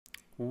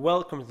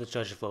Welcome to the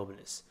Church of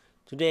Obelisk.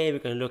 Today we're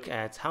going to look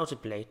at how to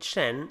play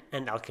Chen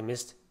and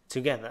Alchemist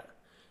together.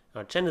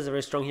 Now, Chen is a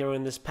very strong hero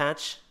in this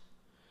patch,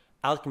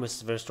 Alchemist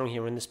is a very strong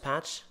hero in this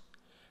patch,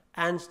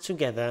 and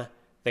together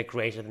they're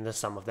greater than the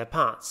sum of their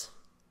parts.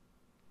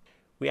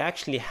 We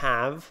actually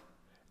have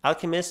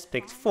Alchemist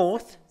picked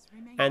 4th,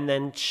 and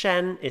then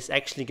Chen is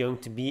actually going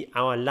to be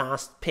our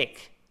last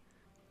pick.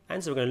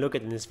 And so we're going to look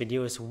at in this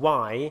video is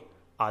why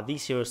are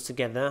these heroes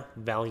together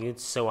valued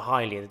so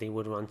highly that they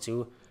would want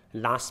to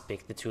last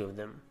pick the two of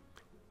them.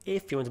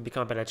 If you want to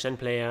become a better Chen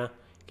player,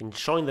 you can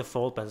join the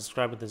fold by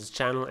subscribing to this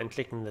channel and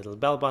clicking the little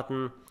bell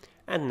button.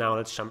 And now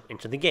let's jump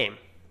into the game.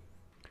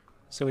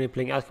 So when you're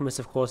playing Alchemist,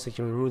 of course,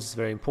 securing runes is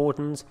very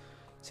important.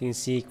 So you can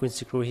see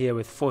Quincy crew here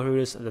with 4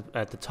 heroes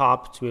at the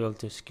top to be able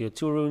to secure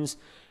 2 runes.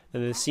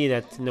 And you see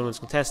that no one's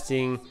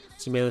contesting,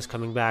 Sumail is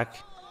coming back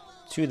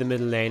to the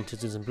middle lane to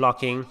do some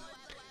blocking,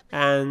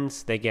 and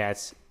they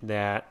get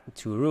their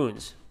 2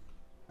 runes.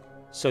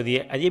 So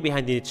the idea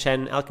behind the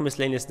Chen Alchemist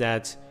lane is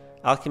that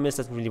Alchemist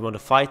doesn't really want to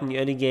fight in the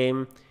early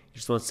game, he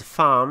just wants to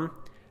farm,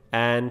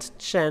 and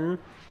Chen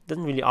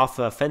doesn't really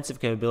offer offensive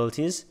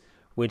capabilities,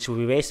 which will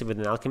be wasted with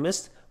an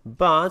Alchemist,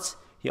 but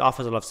he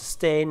offers a lot of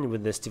sustain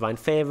with this Divine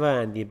Favor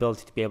and the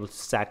ability to be able to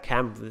stack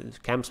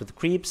camps with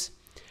creeps.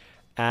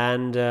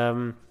 And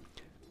in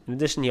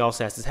addition, he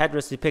also has this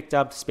headdress he picked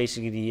up. It's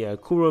basically the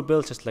Kuro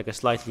build, just like a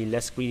slightly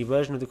less greedy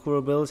version of the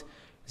Kuro build,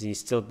 because he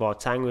still bought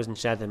tangos and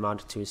shared them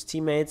out to his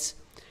teammates,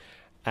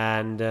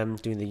 and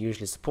doing the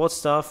usual support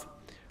stuff.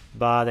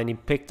 But then he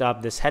picked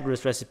up this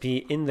headdress recipe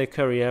in the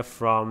courier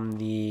from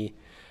the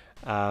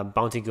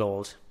Bounty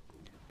Gold,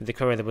 with the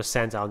courier that was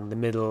sent out in the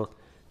middle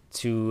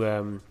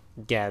to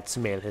get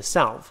Sumail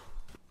himself.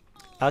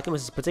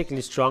 Alchemist is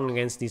particularly strong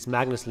against these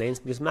Magnus lanes,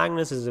 because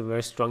Magnus is a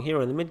very strong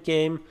hero in the mid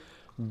game,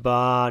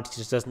 but he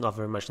just doesn't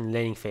offer much in the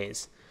laning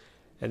phase.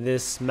 And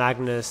this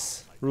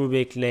Magnus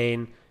Rubik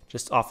lane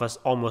just offers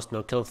almost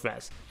no kill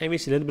threat. And we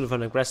see a little bit of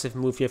an aggressive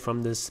move here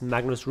from this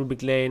Magnus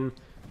Rubik lane.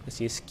 I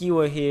see a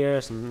skewer here,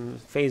 some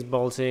phase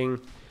bolting,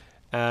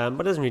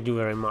 but doesn't really do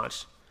very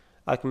much.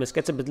 Alchemist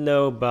gets a bit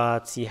low,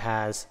 but he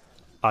has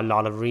a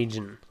lot of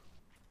regen.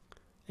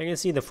 You can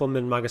see the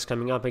 4-minute mark is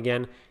coming up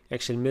again. He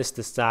actually missed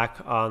the stack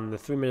on the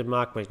 3-minute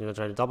mark, but he's going to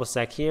try to double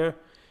stack here.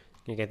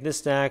 You get this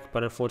stack,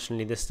 but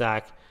unfortunately this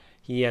stack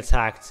he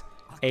attacked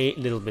a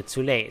little bit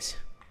too late.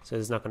 So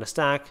it's not going to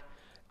stack,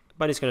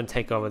 but he's going to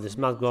take over this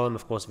Melt Golem,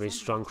 of course, very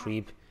strong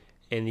creep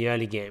in the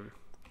early game.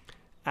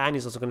 And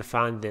he's also going to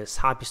find this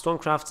Harpy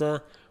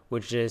Stormcrafter,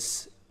 which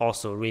is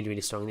also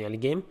really strong in the early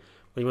game.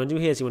 What you want to do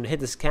here is you want to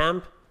hit this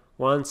camp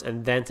once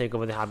and then take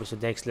over the Harpy, so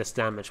it takes less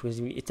damage. Because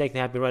if you take the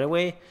Harpy right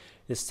away,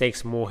 this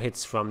takes more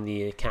hits from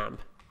the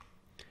camp.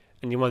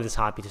 And you want this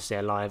Harpy to stay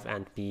alive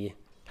and be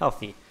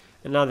healthy.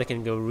 And now they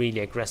can go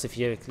really aggressive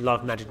here, a lot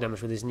of magic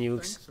damage with these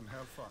nukes.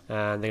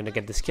 And they're going to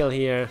get this kill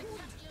here.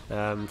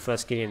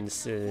 First kill in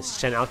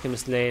this Chen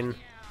Alchemist lane.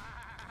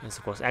 That's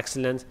of course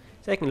excellent.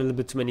 Taking a little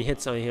bit too many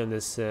hits on here on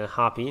this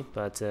Harpy,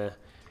 but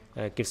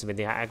gives away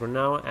the aggro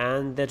now.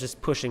 And they're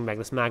just pushing back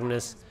this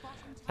Magnus.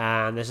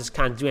 And they just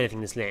can't do anything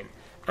in this lane.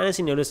 And as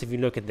you notice, if you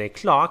look at the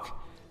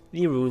clock,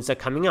 the runes are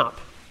coming up.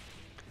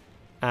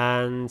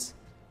 And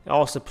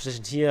also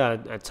positioned here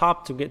at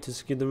top to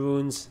secure the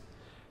runes.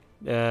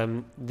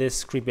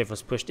 This creep wave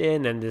was pushed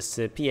in, and this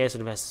PA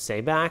sort of has to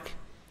stay back.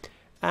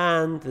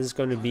 And this is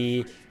going to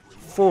be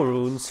 4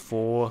 runes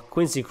for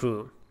Quincy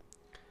crew.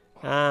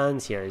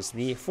 And here is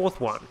the 4th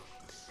one.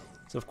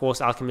 So of course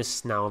Alchemist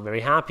is now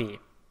very happy.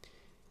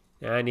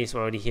 And he's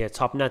already here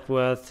top net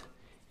worth,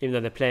 even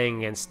though they're playing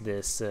against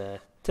this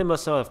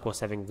Timbersaw, of course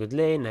having a good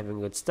lane, having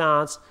good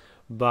starts,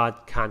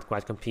 but can't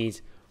quite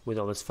compete with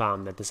all this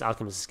farm that this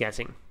Alchemist is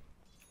getting.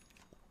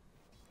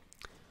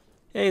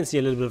 You can see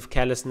a little bit of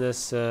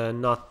carelessness,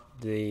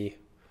 not the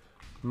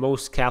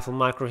most careful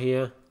micro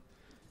here.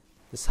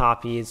 This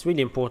Harpy, it's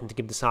really important to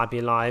keep this Harpy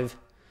alive.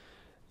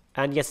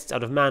 And yes, it's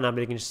out of mana,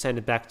 but you can just send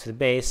it back to the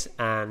base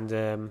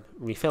and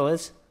refill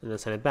it, and then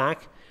send it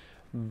back.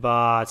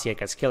 But yeah, it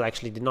gets killed,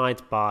 actually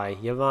denied by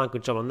YawaR,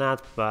 good job on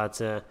that, but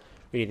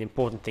really the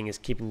important thing is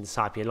keeping this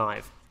Harpy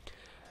alive.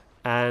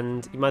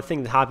 And you might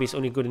think the Harpy is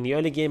only good in the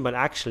early game, but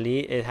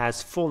actually it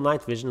has full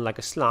night vision like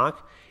a Slark,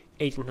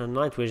 1800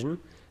 night vision.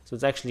 So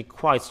it's actually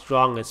quite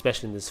strong,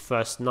 especially in this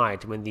first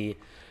night when the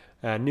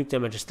nuke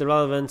damage is still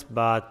relevant,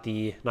 but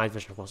the night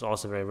vision of course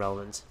also very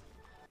relevant.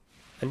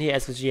 And here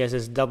SSG has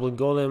this double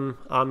golem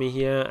army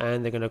here,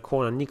 and they're going to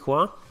corner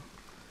Nikwa.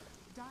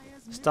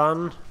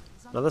 Stun,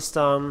 another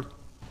stun,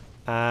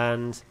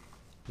 and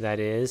that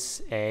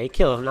is a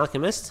kill of an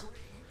Alchemist.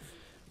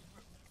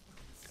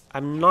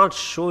 I'm not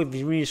sure if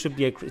you really should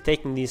be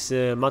taking these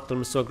Mud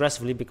Golems so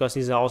aggressively, because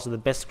these are also the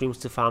best creeps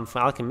to farm for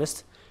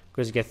Alchemist,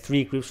 because you get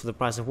 3 creeps for the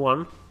price of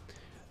 1.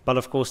 But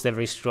of course they're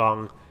very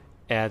strong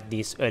at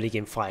these early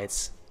game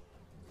fights.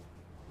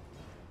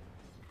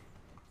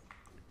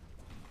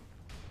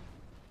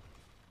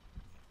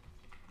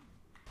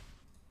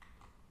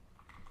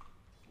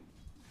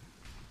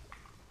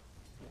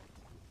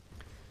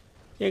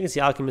 Here you can see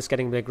Alchemist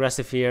getting a bit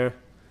aggressive here.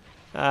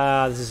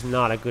 This is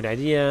not a good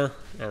idea,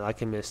 and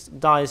Alchemist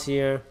dies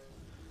here,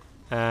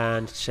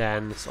 and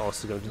Chen is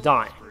also going to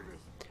die.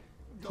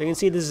 So you can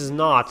see this is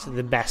not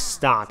the best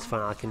start for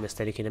an Alchemist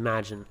that you can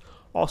imagine.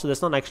 Also,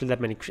 there's not actually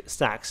that many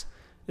stacks.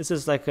 This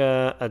is like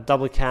a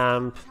double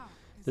camp.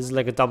 This is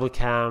like a double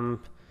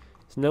camp.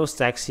 There's no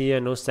stacks here,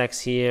 no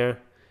stacks here.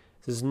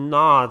 This is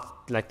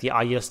not like the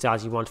ideal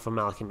start you want from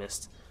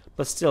Alchemist.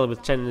 But still,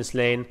 with Chen in his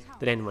lane,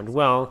 the lane went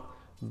well.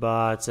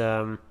 But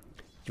you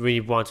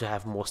really want to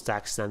have more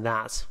stacks than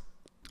that.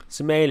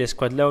 Sumail is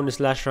quite low in his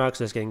Lashrak,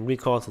 so he's getting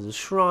recalled to the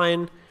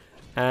shrine.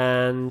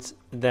 And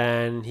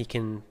then he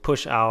can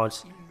push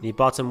out the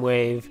bottom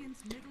wave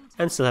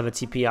and still have a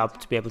TP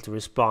up to be able to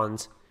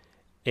respond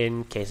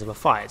in case of a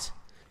fight.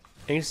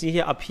 And you can see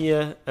here, up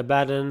here,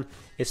 Abaddon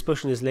is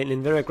pushing his lane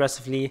in very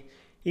aggressively.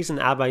 He's an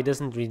Abba, he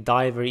doesn't really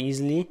die very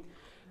easily.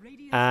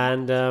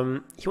 And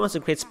he wants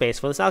to create space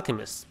for this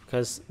Alchemist,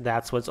 because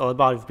that's what it's all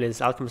about. If you play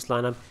this Alchemist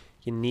lineup,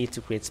 you need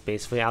to create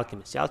space for the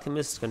Alchemist. The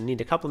Alchemist is going to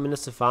need a couple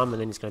minutes to farm, and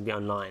then he's going to be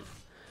online.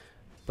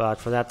 But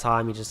for that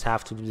time, you just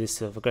have to do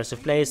this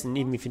aggressive plays, and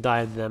even if you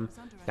die with them,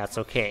 that's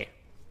okay.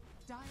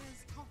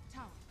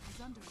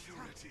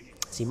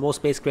 See more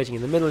space creating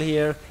in the middle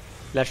here.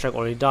 Lashrak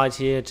already died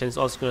here, Chen is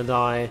also going to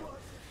die.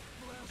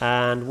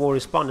 And war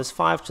respawn is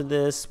 5 to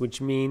this, which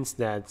means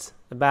that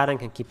Abaddon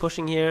can keep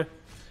pushing here,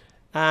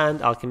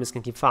 and Alchemist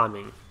can keep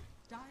farming.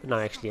 But now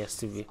actually has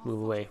to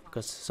move away,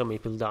 because so many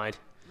people died.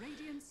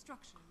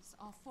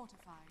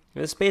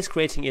 The space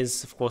creating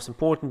is of course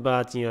important,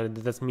 but you know,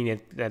 that doesn't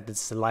mean that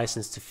it's a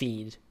license to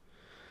feed.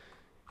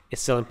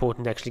 It's still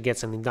important to actually get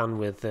something done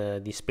with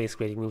the space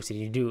creating moves that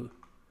you do.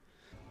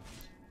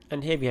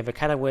 And here we have a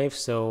Kata wave,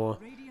 so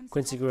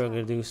Quincy are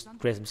going to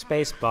create some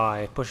space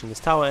by pushing this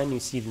tower in. You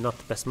see not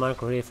the best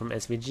micro here from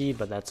SVG,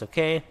 but that's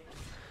okay.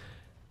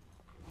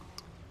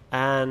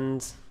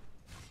 And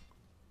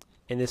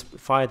in this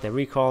fight they're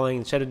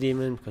recalling the Shadow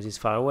Demon because he's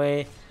far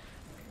away.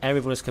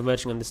 Everyone is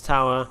converging on this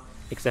tower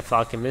except for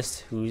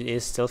Alchemist, who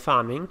is still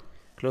farming,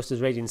 close to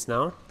his Radiance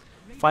now.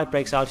 Fight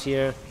breaks out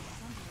here,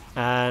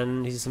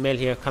 and he's a male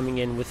here coming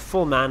in with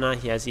full mana.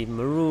 He has even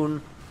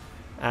Maroon,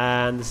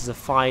 and this is a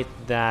fight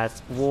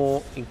that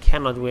War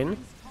cannot win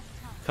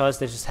because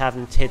they just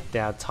haven't hit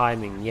their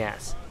timing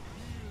yet.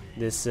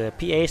 This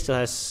PA still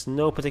has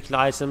no particular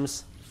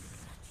items,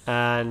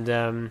 and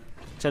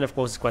Chen of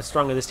course is quite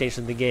strong at this stage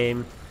of the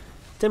game.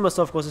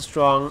 Timbersaw of course is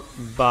strong,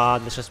 but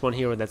there's just one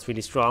hero that's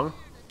really strong.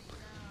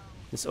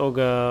 This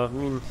Ogre, I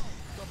mean,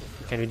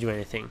 can't really do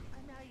anything.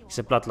 He's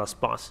a bloodlust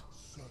boss.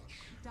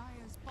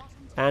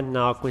 And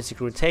now Quincy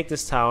crew take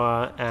this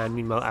tower, and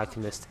meanwhile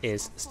Alchemist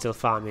is still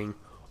farming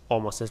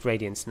almost as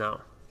Radiance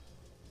now.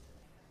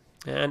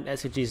 And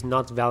SVG is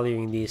not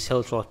valuing these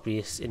Hill Troll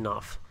Priests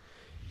enough.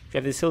 If you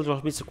have these Hill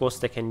Troll Priests, of course,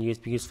 they can be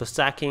used for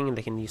stacking,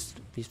 they can be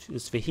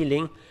used for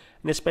healing,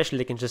 and especially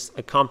they can just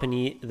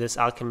accompany this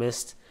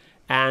Alchemist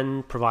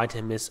and provide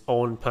him his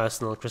own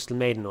personal Crystal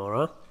Maiden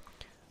aura.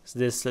 So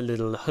this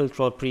little Hill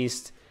Troll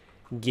Priest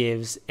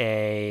gives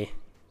a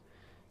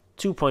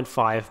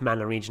 2.5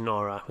 mana regen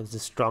aura, which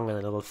is stronger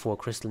than level 4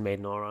 Crystal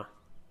Maiden aura.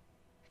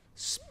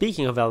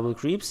 Speaking of valuable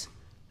creeps,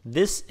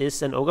 this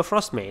is an Ogre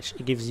Frost Mage.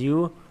 It gives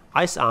you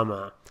Ice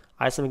Armor.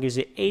 Ice Armor gives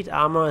you 8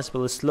 armor as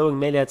well as slowing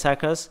melee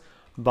attackers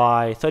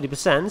by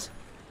 30%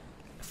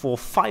 for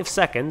 5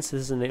 seconds.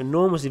 This is an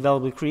enormously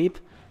valuable creep,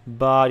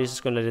 but you're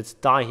just going to let it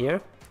die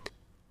here.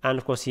 And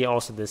of course here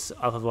also this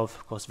Alpha Wolf,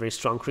 of course very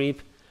strong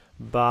creep,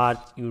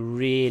 but you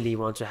really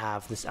want to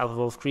have this Alpha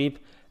Wolf creep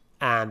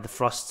and the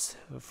Frost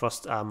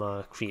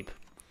Armor creep.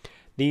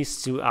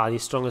 These two are the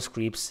strongest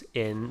creeps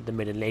in the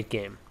mid and late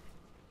game.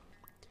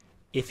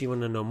 If you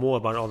want to know more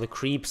about all the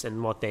creeps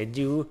and what they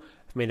do,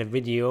 I've made a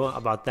video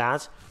about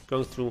that,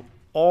 going through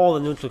all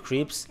the neutral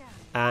creeps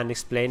and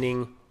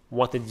explaining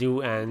what they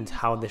do and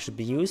how they should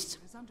be used.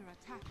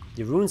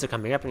 The runes are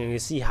coming up, and you can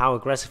see how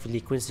aggressively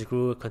Quincy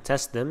crew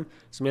contests them.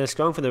 Sumail is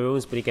going for the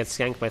runes, but he gets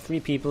skanked by 3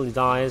 people, he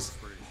dies.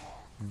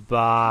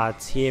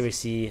 But here we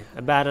see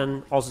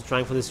Abaddon also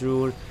trying for this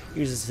rune,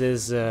 uses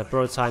his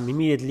prototype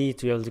immediately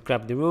to be able to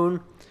grab the rune,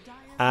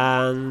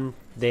 and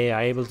they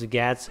are able to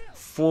get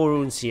 4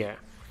 runes here.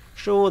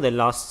 Sure, they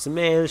lost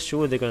Sumail,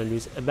 sure they're going to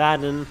lose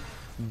Abaddon,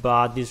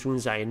 but these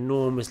runes are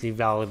enormously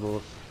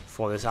valuable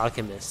for this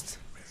Alchemist.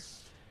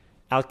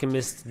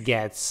 Alchemist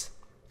gets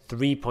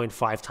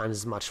 3.5 times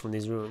as much from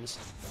these runes.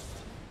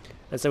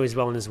 And so he's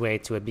well on his way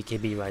to a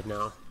BKB right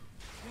now.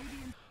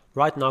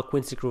 Right now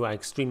Quincy crew are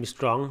extremely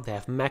strong. They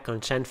have Mech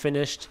on Chen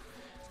finished.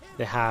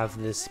 They have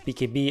this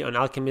BKB on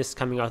Alchemist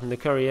coming out in the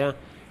courier.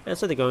 And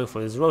so they're going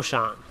for this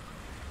Roshan.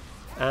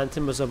 And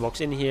Timbersaw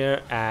walks in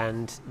here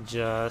and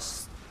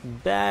just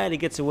barely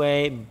gets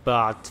away,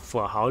 but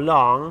for how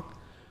long?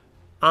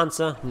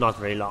 Answer, not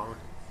very long.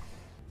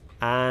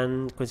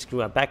 And Quincy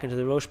crew are back into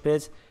the Roche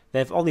pit. They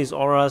have all these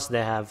auras.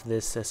 They have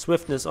this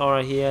Swiftness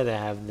aura here. They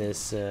have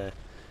this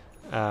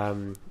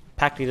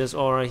Pack Leader's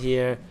aura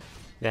here.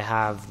 They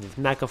have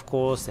the Mech, of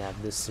course. They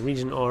have this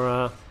Regen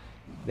aura.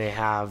 They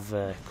have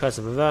Curse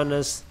of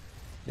Avernus.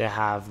 They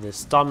have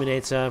this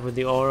Dominator with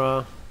the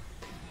aura.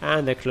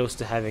 and they're close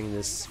to having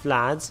this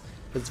Vlad.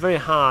 It's very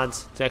hard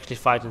to actually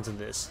fight into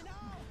this.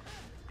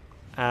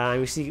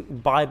 We see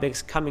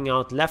buybacks coming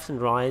out left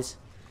and right.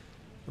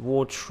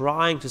 YawaR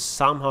trying to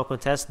somehow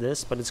contest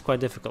this, but it's quite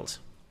difficult.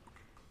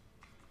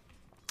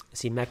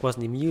 See, Mac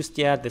wasn't even used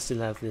yet. They still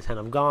have the Hand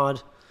of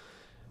God.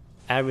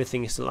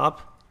 Everything is still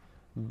up,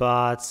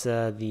 but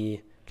the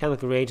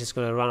Chemical Rage is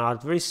going to run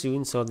out very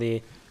soon, so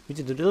they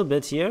did a little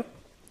bit here.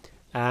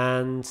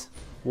 And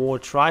YawaR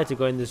tried to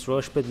go in this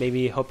Roche pit,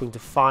 maybe hoping to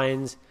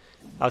find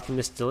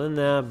Alchemist still in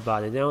there,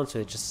 but they don't, so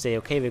they just say,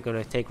 okay, we're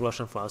going to take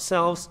Roshan for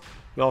ourselves.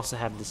 We also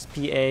have this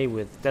PA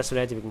with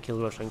Desolator. We can kill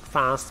Roshan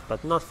fast,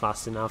 but not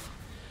fast enough.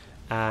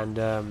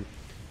 And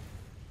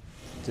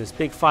this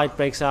big fight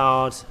breaks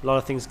out, a lot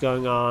of things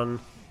going on.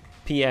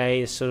 PA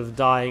is sort of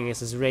dying as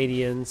his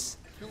Radiance.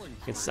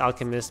 It's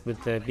Alchemist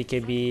with the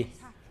BKB.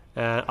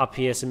 Up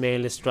here is a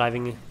Melee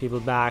driving people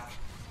back.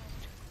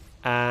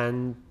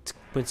 And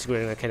Quincy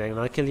going to get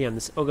another kill here on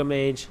this Ogre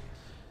Mage.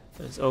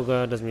 This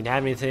Ogre doesn't really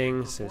have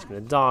anything, so he's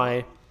going to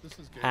die.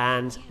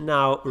 And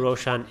now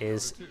Roshan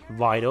is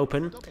wide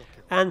open,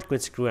 and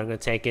Quincy are going to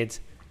take it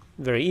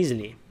very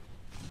easily.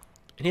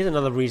 And here's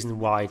another reason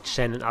why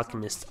Chen and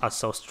Alchemist are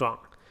so strong.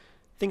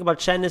 The thing about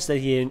Chen is that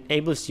he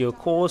enables your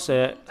cores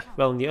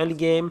well in the early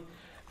game,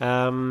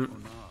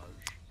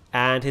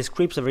 and his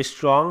creeps are very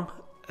strong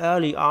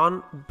early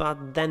on,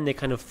 but then they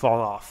kind of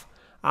fall off.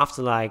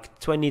 After like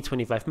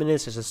 20-25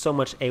 minutes, there's just so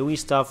much AoE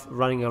stuff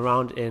running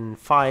around in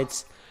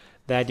fights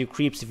that your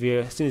creeps,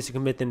 as soon as you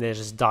commit them, they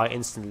just die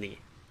instantly.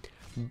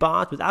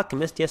 But with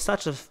Alchemist, he has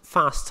such a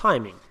fast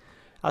timing.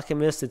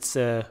 Alchemist, it's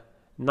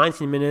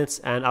 19 minutes,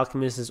 and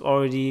Alchemist is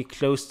already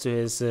close to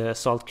his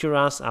Assault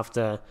Cuirass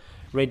after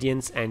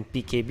Radiance and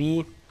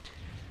BKB.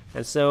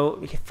 And so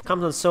it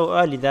comes on so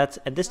early that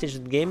at this stage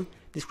of the game,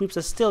 these creeps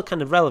are still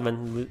kind of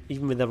relevant,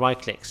 even with the right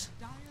clicks.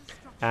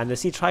 And they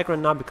see Triker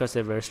now because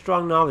they're very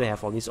strong now, they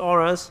have all these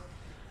auras.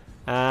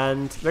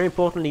 And very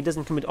importantly, he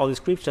doesn't commit all these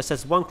creeps, just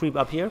has one creep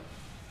up here.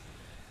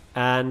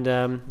 And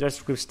the rest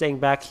of the creeps staying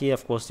back here,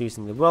 of course,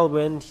 using the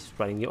Whirlwind. He's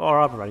running the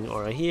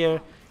aura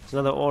here. There's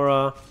another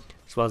aura,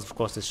 as well as, of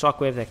course, the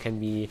Shockwave that can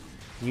be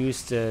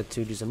used to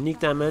do some unique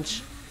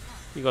damage.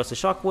 Here goes the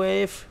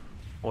Shockwave.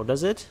 Or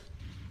does it?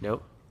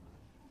 No.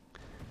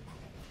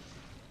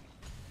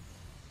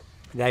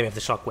 There we have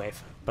the Shockwave,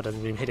 but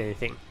doesn't really hit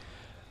anything.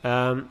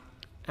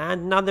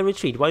 And now they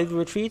retreat. Why did we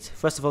retreat?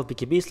 First of all,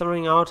 BKB is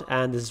running out,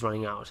 and this is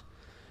running out.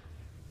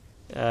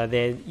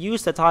 They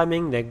used the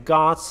timing, they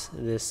got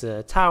this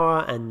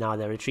tower, and now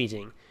they're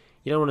retreating.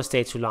 You don't want to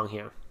stay too long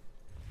here.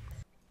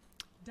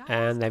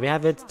 And there we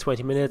have it,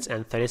 20 minutes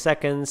and 30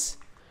 seconds.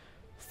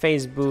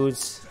 Phase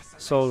Boots,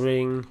 Soul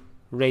Ring,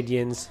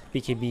 Radiance,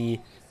 BKB,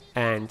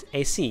 and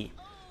AC.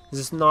 This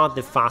is not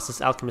the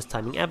fastest Alchemist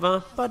timing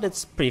ever, but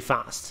it's pretty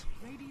fast.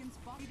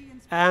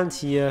 And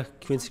here,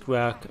 Quincy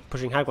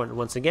pushing high ground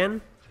once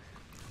again.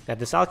 They have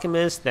this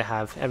Alchemist, they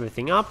have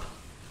everything up,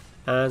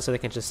 and so they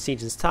can just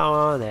siege this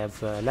tower. They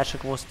have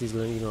Electric Force, these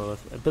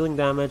building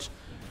damage,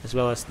 as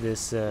well as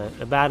this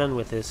Abaddon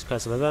with his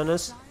Curse of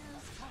Avernus.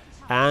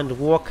 And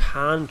YawaR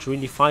can't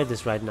really fight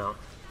this right now.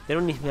 They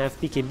don't even have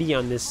BKB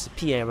on this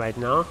PA right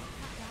now.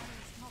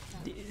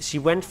 She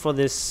went for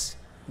this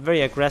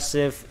very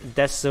aggressive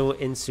Deso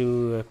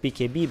into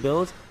BKB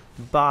build,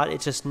 but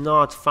it's just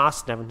not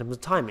fast enough in terms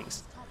of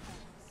timings.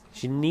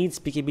 She needs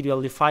BKB to be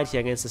able to fight here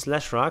against this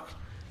Leshrac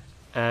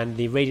and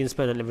the Radiance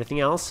Burn and everything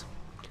else,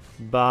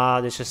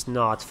 but it's just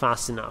not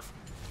fast enough.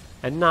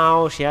 And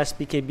now she has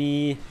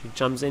BKB, she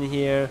jumps in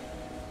here,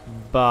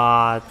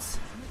 but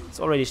it's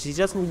already, she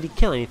doesn't really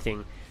kill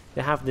anything.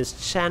 They have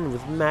this Chen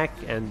with mech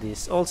and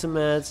this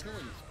ultimate,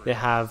 they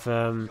have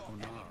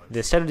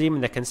the Shadow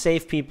Demon that can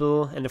save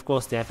people, and of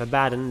course they have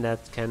Abaddon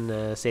that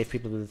can save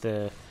people with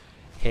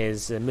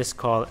his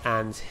Mistcall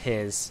and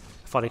his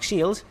Phonic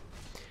Shield.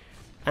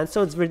 And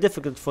so it's very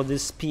difficult for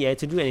this PA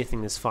to do anything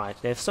in this fight.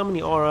 They have so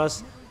many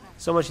auras,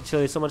 so much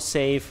utility, so much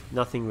save,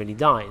 nothing really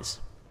dies.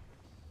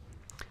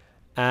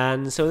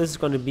 And so this is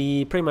going to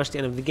be pretty much the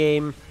end of the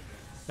game.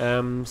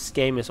 This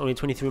game is only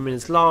 23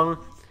 minutes long,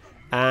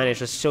 and it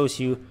just shows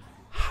you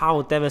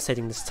how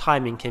devastating this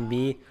timing can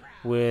be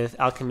with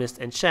Alchemist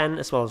and Chen,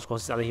 as well as, of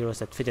course, other heroes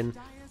that fit in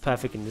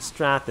perfect in the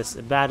strat. There's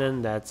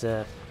Abaddon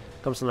that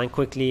comes online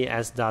quickly,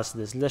 as does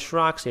this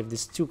Leshrac. So you have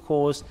these two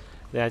cores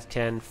that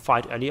can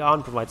fight early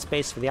on, provide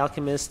space for the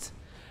Alchemist,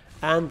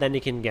 and then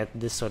you can get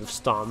this sort of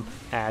stomp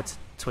at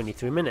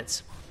 23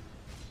 minutes.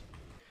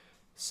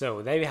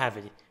 So there you have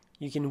it.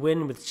 You can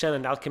win with Chen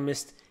and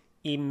Alchemist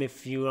even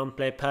if you don't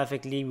play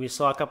perfectly. We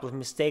saw a couple of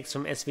mistakes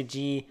from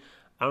SVG.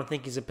 I don't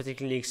think he's a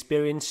particularly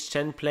experienced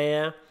Chen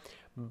player,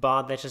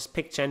 but they just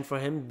picked Chen for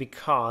him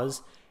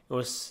because it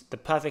was the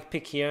perfect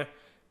pick here.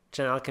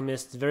 Chen and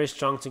Alchemist very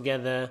strong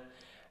together,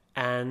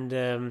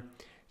 and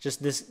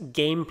just this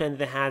game plan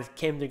they had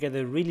came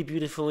together really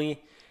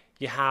beautifully.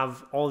 You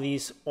have all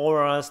these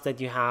auras that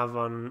you have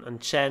on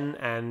Chen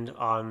and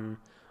on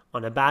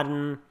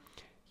Abaddon.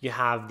 You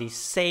have these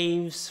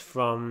saves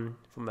from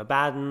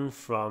Abaddon,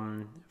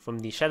 from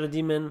the Shadow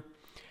Demon,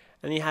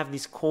 And you have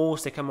these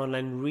cores that come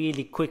online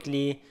really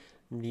quickly,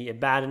 the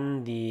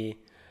Abaddon, the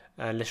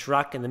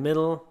Leshrak in the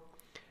middle,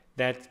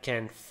 that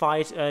can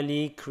fight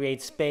early,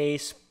 create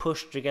space,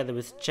 push together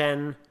with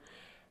Chen,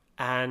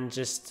 and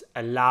just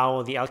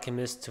allow the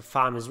Alchemist to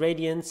farm his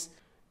Radiance.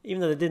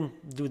 Even though they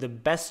didn't do the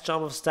best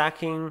job of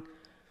stacking,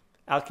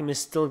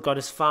 Alchemist still got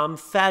his farm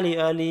fairly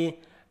early,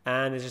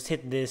 and it just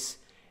hit this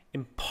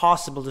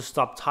impossible to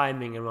stop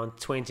timing around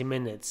 20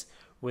 minutes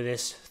with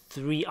this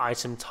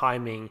 3-item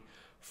timing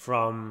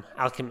from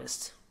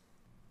Alchemist.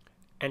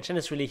 And Chen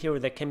is really a hero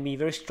that can be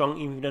very strong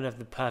even if you don't have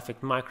the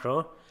perfect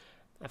micro.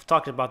 I've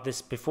talked about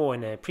this before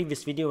in a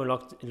previous video. I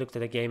looked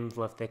at a game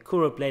with the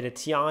Kuro Blade at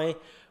TI,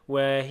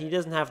 where he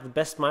doesn't have the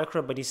best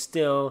micro, but he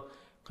still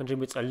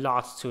contributes a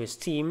lot to his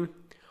team.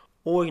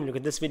 Or you can look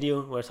at this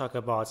video where I talk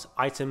about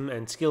item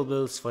and skill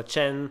builds for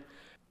Chen.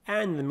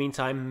 And in the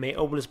meantime, may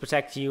Obelisk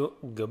protect you.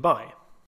 Goodbye.